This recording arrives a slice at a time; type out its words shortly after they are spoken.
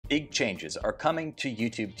Big changes are coming to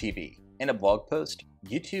YouTube TV. In a blog post,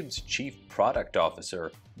 YouTube's Chief Product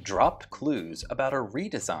Officer dropped clues about a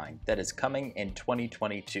redesign that is coming in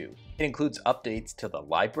 2022. It includes updates to the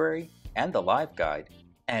library and the live guide,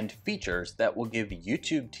 and features that will give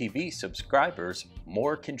YouTube TV subscribers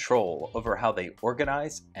more control over how they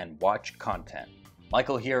organize and watch content.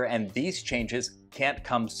 Michael here, and these changes can't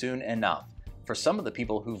come soon enough. For some of the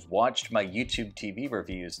people who've watched my YouTube TV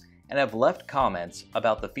reviews and have left comments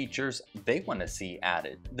about the features they want to see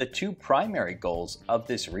added. The two primary goals of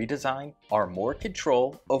this redesign are more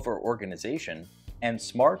control over organization and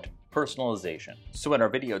smart personalization. So in our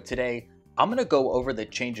video today, I'm going to go over the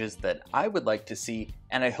changes that I would like to see,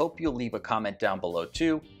 and I hope you'll leave a comment down below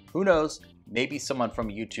too. Who knows, maybe someone from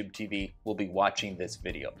YouTube TV will be watching this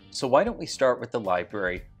video. So why don't we start with the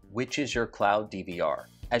library, which is your cloud DVR.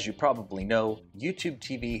 As you probably know, YouTube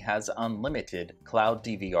TV has unlimited cloud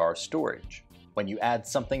DVR storage. When you add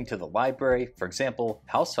something to the library, for example,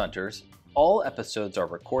 House Hunters, all episodes are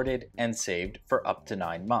recorded and saved for up to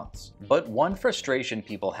 9 months. But one frustration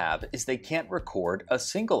people have is they can't record a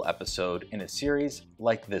single episode in a series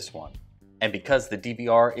like this one. And because the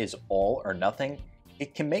DVR is all or nothing,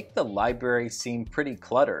 it can make the library seem pretty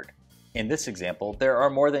cluttered. In this example, there are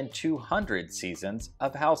more than 200 seasons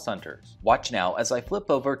of House Hunters. Watch now as I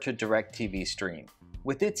flip over to DirecTV Stream.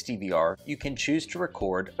 With its DVR, you can choose to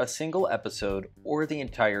record a single episode or the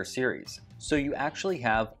entire series, so you actually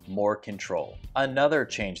have more control. Another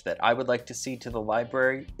change that I would like to see to the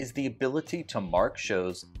library is the ability to mark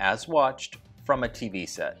shows as watched from a TV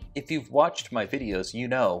set. If you've watched my videos, you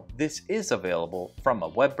know this is available from a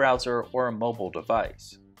web browser or a mobile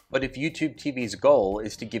device. But if YouTube TV's goal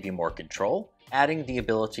is to give you more control, adding the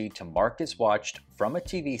ability to mark as watched from a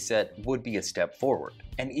TV set would be a step forward.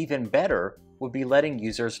 And even better would be letting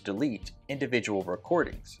users delete individual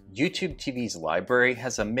recordings. YouTube TV's library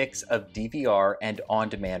has a mix of DVR and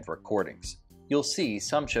on-demand recordings. You'll see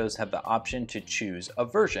some shows have the option to choose a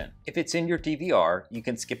version. If it's in your DVR, you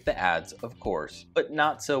can skip the ads, of course, but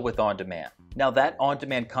not so with on-demand. Now that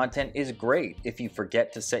on-demand content is great if you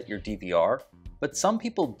forget to set your DVR, but some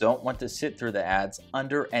people don't want to sit through the ads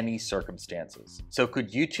under any circumstances. So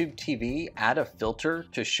could YouTube TV add a filter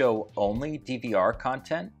to show only DVR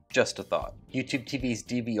content? Just a thought. YouTube TV's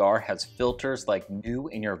DVR has filters like new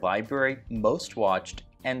in your library, most watched,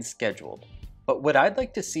 and scheduled. But what I'd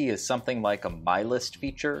like to see is something like a My List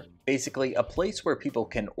feature, basically a place where people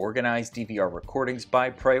can organize DVR recordings by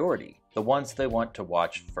priority, the ones they want to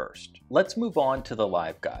watch first. Let's move on to the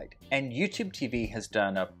live guide. And YouTube TV has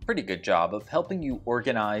done a pretty good job of helping you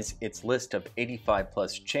organize its list of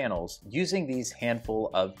 85+ channels using these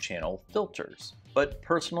handful of channel filters. But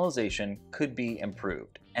personalization could be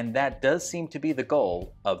improved, and that does seem to be the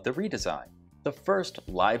goal of the redesign. The first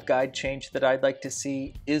live guide change that I'd like to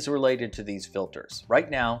see is related to these filters.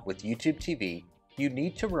 Right now, with YouTube TV, you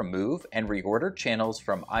need to remove and reorder channels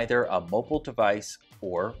from either a mobile device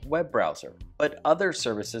or web browser. But other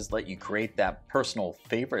services let you create that personal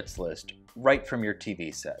favorites list right from your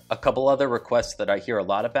TV set. A couple other requests that I hear a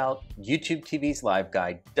lot about: YouTube TV's live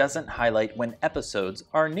guide doesn't highlight when episodes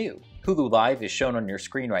are new. Hulu Live is shown on your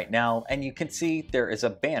screen right now, and you can see there is a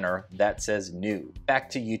banner that says new. Back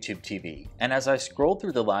to YouTube TV, and as I scroll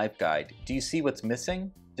through the live guide, do you see what's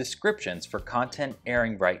missing? Descriptions for content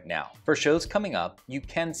airing right now. For shows coming up, you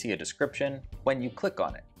can see a description when you click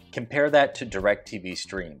on it. Compare that to DirecTV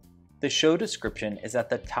Stream. The show description is at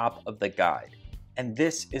the top of the guide, and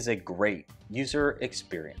this is a great user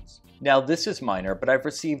experience. Now this is minor, but I've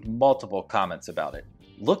received multiple comments about it.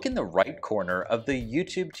 Look in the right corner of the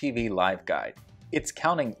YouTube TV live guide. It's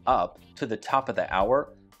counting up to the top of the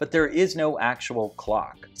hour, but there is no actual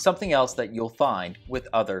clock, something else that you'll find with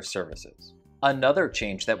other services. Another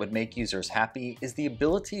change that would make users happy is the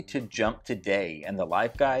ability to jump to day in the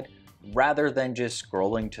live guide rather than just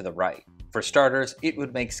scrolling to the right. For starters, it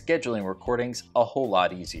would make scheduling recordings a whole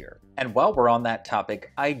lot easier. And while we're on that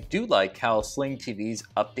topic, I do like how Sling TV's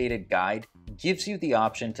updated guide gives you the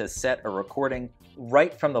option to set a recording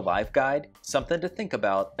right from the live guide. Something to think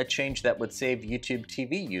about, a change that would save YouTube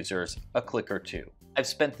TV users a click or two. I've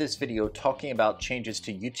spent this video talking about changes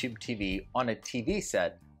to YouTube TV on a TV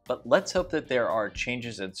set, but let's hope that there are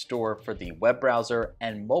changes in store for the web browser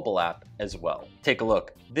and mobile app as well. Take a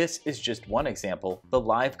look. This is just one example. The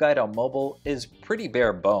live guide on mobile is pretty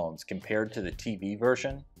bare bones compared to the TV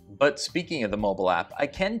version. But speaking of the mobile app, I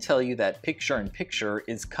can tell you that Picture-in-Picture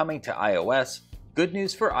is coming to iOS, Good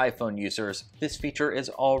news for iPhone users, this feature is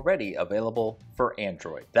already available for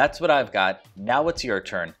Android. That's what I've got. Now it's your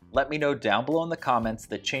turn. Let me know down below in the comments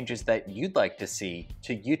the changes that you'd like to see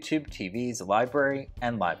to YouTube TV's library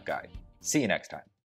and live guide. See you next time.